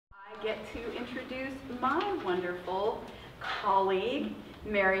get to introduce my wonderful colleague,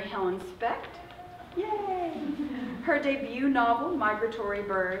 Mary Helen Specht. Yay! Her debut novel, Migratory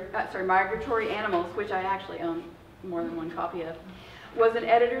Animals, which I actually own more than one copy of, was an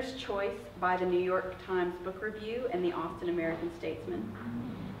editor's choice by the New York Times Book Review and the Austin American-Statesmen,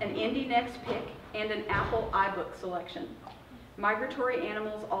 an IndieNext pick, and an Apple iBook selection. Migratory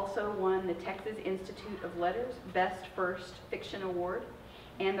Animals also won the Texas Institute of Letters Best First Fiction Award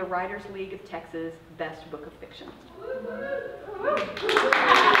and the Writers League of Texas Best Book of Fiction.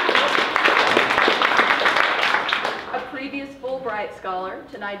 A previous Fulbright scholar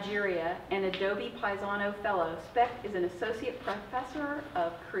to Nigeria and a Dobie-Paisano fellow, Specht is an associate professor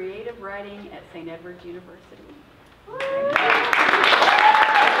of creative writing at St. Edward's University.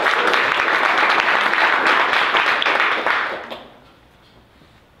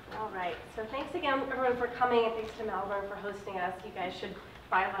 All right, so thanks again everyone for coming, and thanks to Malvern for hosting us. You guys should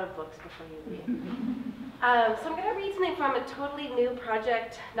buy a lot of books before you leave. So I'm going to read something from a totally new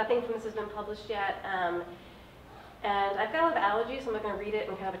project. Nothing from this has been published yet. And I've got a lot of allergies, so I'm not going to read it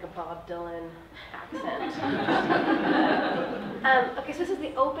in kind of like a Bob Dylan accent. Okay, so this is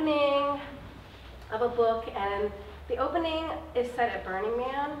the opening of a book, and the opening is set at Burning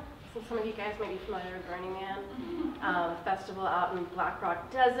Man. So some of you guys may be familiar with Burning Man, festival out in Black Rock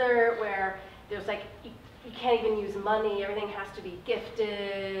Desert, where there's like, you can't even use money, everything has to be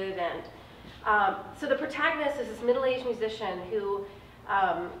gifted. And so the protagonist is this middle-aged musician who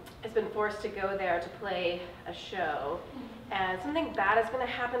has been forced to go there to play a show, and something bad is going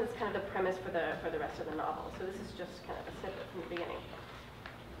to happen. It's kind of the premise for the rest of the novel. So this is just kind of a snippet from the beginning.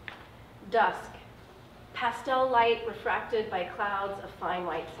 Dusk, pastel light refracted by clouds of fine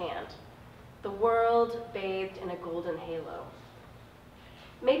white sand. The world bathed in a golden halo.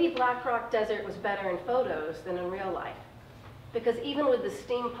 Maybe Black Rock Desert was better in photos than in real life, because even with the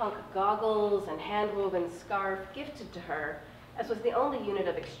steampunk goggles and hand-woven scarf gifted to her, as was the only unit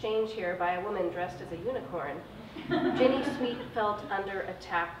of exchange here by a woman dressed as a unicorn, Ginny Sweet felt under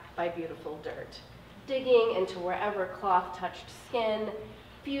attack by beautiful dirt, digging into wherever cloth touched skin,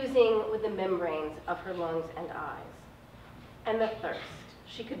 fusing with the membranes of her lungs and eyes. And the thirst,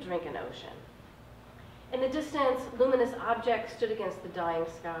 she could drink an ocean. In the distance, luminous objects stood against the dying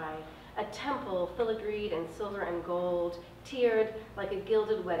sky, a temple filigreed in silver and gold, tiered like a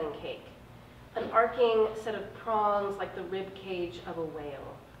gilded wedding cake. An arcing set of prongs like the rib cage of a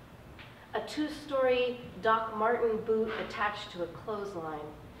whale. A two-story Doc Marten boot attached to a clothesline.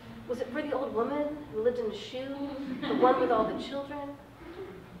 Was it for the old woman who lived in the shoe, the one with all the children?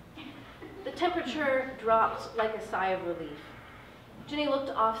 The temperature dropped like a sigh of relief. Ginny looked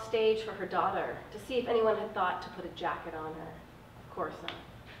off stage for her daughter to see if anyone had thought to put a jacket on her. Of course not.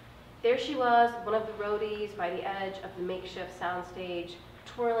 There she was, one of the roadies by the edge of the makeshift soundstage,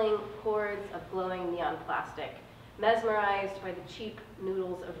 twirling cords of glowing neon plastic, mesmerized by the cheap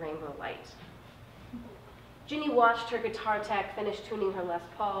noodles of rainbow light. Ginny watched her guitar tech finish tuning her Les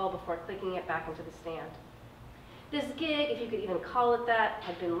Paul before clicking it back into the stand. This gig, if you could even call it that,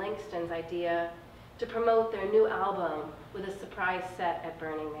 had been Langston's idea to promote their new album with a surprise set at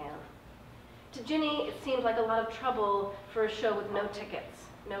Burning Man. To Ginny, it seemed like a lot of trouble for a show with no tickets,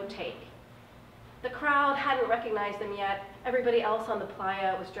 no take. The crowd hadn't recognized them yet. Everybody else on the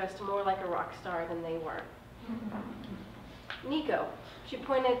playa was dressed more like a rock star than they were. Nico, she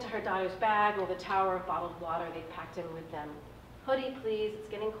pointed to her daughter's bag with a tower of bottled water they'd packed in with them. Hoodie, please, it's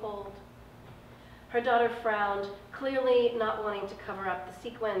getting cold. Her daughter frowned, clearly not wanting to cover up the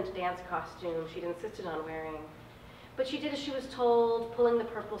sequined dance costume she'd insisted on wearing. But she did as she was told, pulling the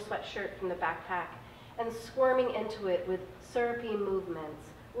purple sweatshirt from the backpack and squirming into it with syrupy movements,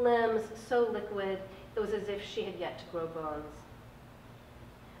 limbs so liquid it was as if she had yet to grow bones.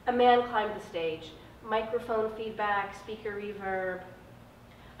 A man climbed the stage, microphone feedback, speaker reverb.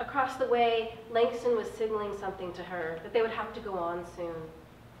 Across the way, Langston was signaling something to her, that they would have to go on soon.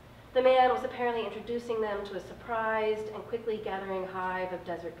 The man was apparently introducing them to a surprised and quickly gathering hive of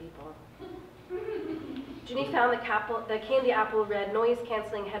desert people. Ginny found the candy apple red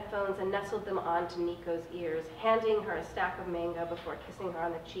noise-canceling headphones and nestled them onto Nico's ears, handing her a stack of mango before kissing her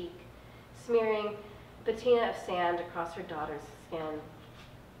on the cheek, smearing patina of sand across her daughter's skin.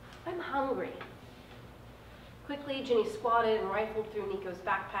 I'm hungry. Quickly, Ginny squatted and rifled through Nico's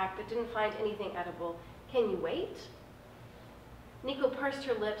backpack, but didn't find anything edible. Can you wait? Nico pursed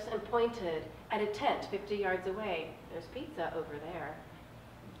her lips and pointed at a tent 50 yards away. There's pizza over there.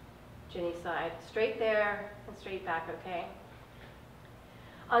 Ginny sighed. Straight there and straight back, okay?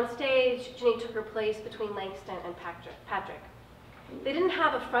 On stage, Ginny took her place between Langston and Patrick. They didn't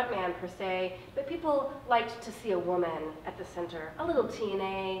have a frontman per se, but people liked to see a woman at the center. A little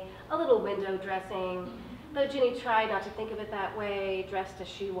TNA, a little window dressing. Though Ginny tried not to think of it that way, dressed as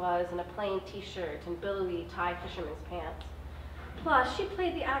she was in a plain t-shirt and billowy tie fisherman's pants. Plus, she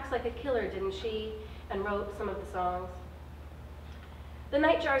played the axe like a killer, didn't she? And wrote some of the songs. The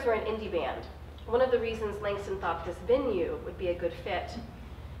Nightjars were an indie band. One of the reasons Langston thought this venue would be a good fit,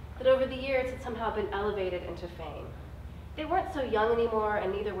 that over the years it had somehow been elevated into fame. They weren't so young anymore,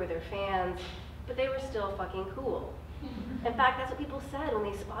 and neither were their fans, but they were still fucking cool. In fact, that's what people said when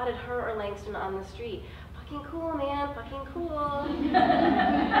they spotted her or Langston on the street. Fucking cool, man, fucking cool.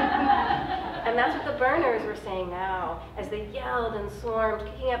 And that's what the Burners were saying now, as they yelled and swarmed,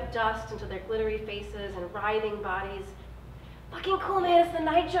 kicking up dust into their glittery faces and writhing bodies. Fucking cool, man, it's the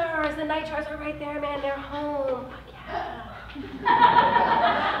Nightjars. The Nightjars are right there, man, they're home. Fuck yeah.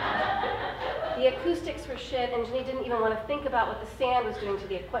 The acoustics were shit, and Ginny didn't even want to think about what the sand was doing to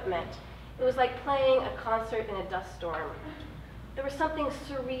the equipment. It was like playing a concert in a dust storm. There was something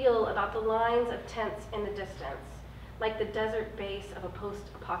surreal about the lines of tents in the distance, like the desert base of a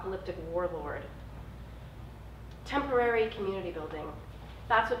post-apocalyptic warlord. Temporary community building.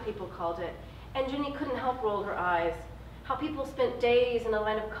 That's what people called it. And Ginny couldn't help roll her eyes. How people spent days in a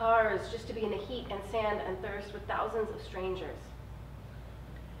line of cars just to be in the heat and sand and thirst with thousands of strangers.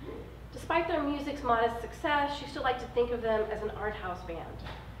 Despite their music's modest success, she still liked to think of them as an art house band.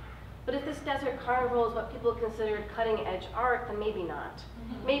 But if this desert carnival is what people considered cutting-edge art, then maybe not.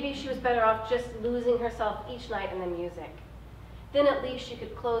 Maybe she was better off just losing herself each night in the music. Then at least she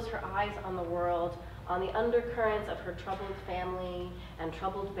could close her eyes on the world, on the undercurrents of her troubled family and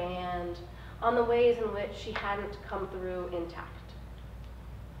troubled band, on the ways in which she hadn't come through intact.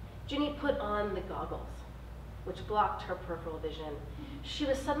 Ginny put on the goggles, which blocked her peripheral vision. She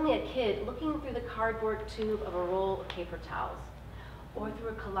was suddenly a kid looking through the cardboard tube of a roll of paper towels, or through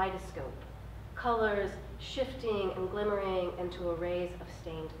a kaleidoscope, colors shifting and glimmering into arrays of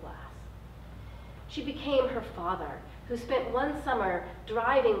stained glass. She became her father, who spent one summer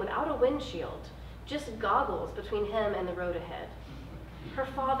driving without a windshield, just goggles between him and the road ahead. Her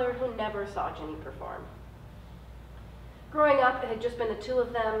father who never saw Ginny perform. Growing up, it had just been the two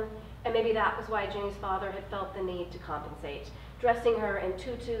of them, and maybe that was why Ginny's father had felt the need to compensate, dressing her in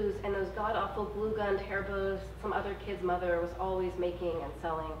tutus and those god-awful glue-gunned hair bows some other kid's mother was always making and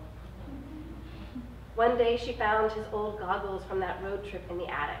selling. One day she found his old goggles from that road trip in the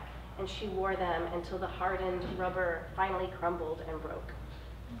attic, and she wore them until the hardened rubber finally crumbled and broke.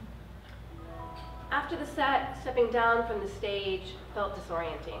 After the set, stepping down from the stage felt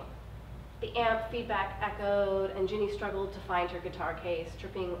disorienting. The amp feedback echoed, and Ginny struggled to find her guitar case,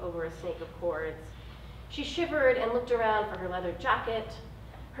 tripping over a snake of chords. She shivered and looked around for her leather jacket.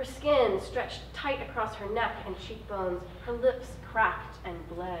 Her skin stretched tight across her neck and cheekbones. Her lips cracked and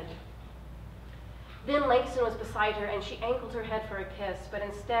bled. Then Langston was beside her, and she angled her head for a kiss, but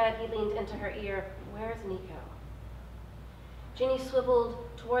instead he leaned into her ear. "Where's Nico?" Ginny swiveled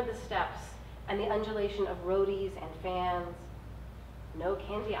toward the steps and the undulation of roadies and fans. No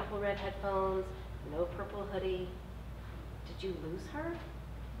candy apple red headphones, no purple hoodie. "Did you lose her?"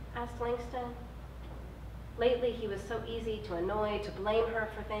 asked Langston. Lately, he was so easy to annoy, to blame her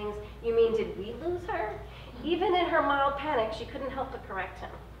for things. "You mean, did we lose her?" Even in her mild panic, she couldn't help but correct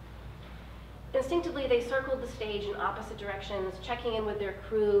him. Instinctively, they circled the stage in opposite directions, checking in with their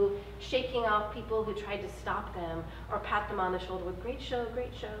crew, shaking off people who tried to stop them or pat them on the shoulder with, "Great show,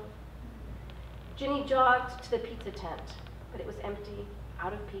 great show." Ginny jogged to the pizza tent, but it was empty,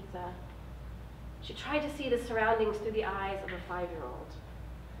 out of pizza. She tried to see the surroundings through the eyes of a 5-year-old.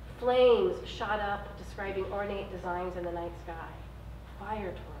 Flames shot up, describing ornate designs in the night sky.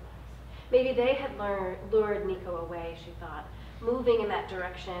 Fire torments. Maybe they had lured Nico away, she thought, moving in that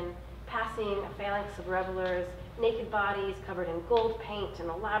direction, passing a phalanx of revelers, naked bodies covered in gold paint and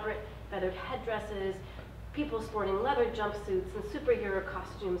elaborate feathered headdresses, people sporting leather jumpsuits and superhero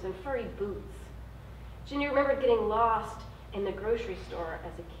costumes and furry boots. Ginny remembered getting lost in the grocery store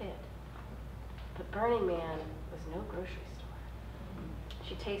as a kid. But Burning Man was no grocery store.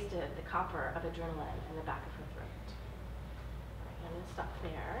 She tasted the copper of adrenaline in the back of her throat. All right, I'm going to stop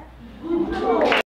there.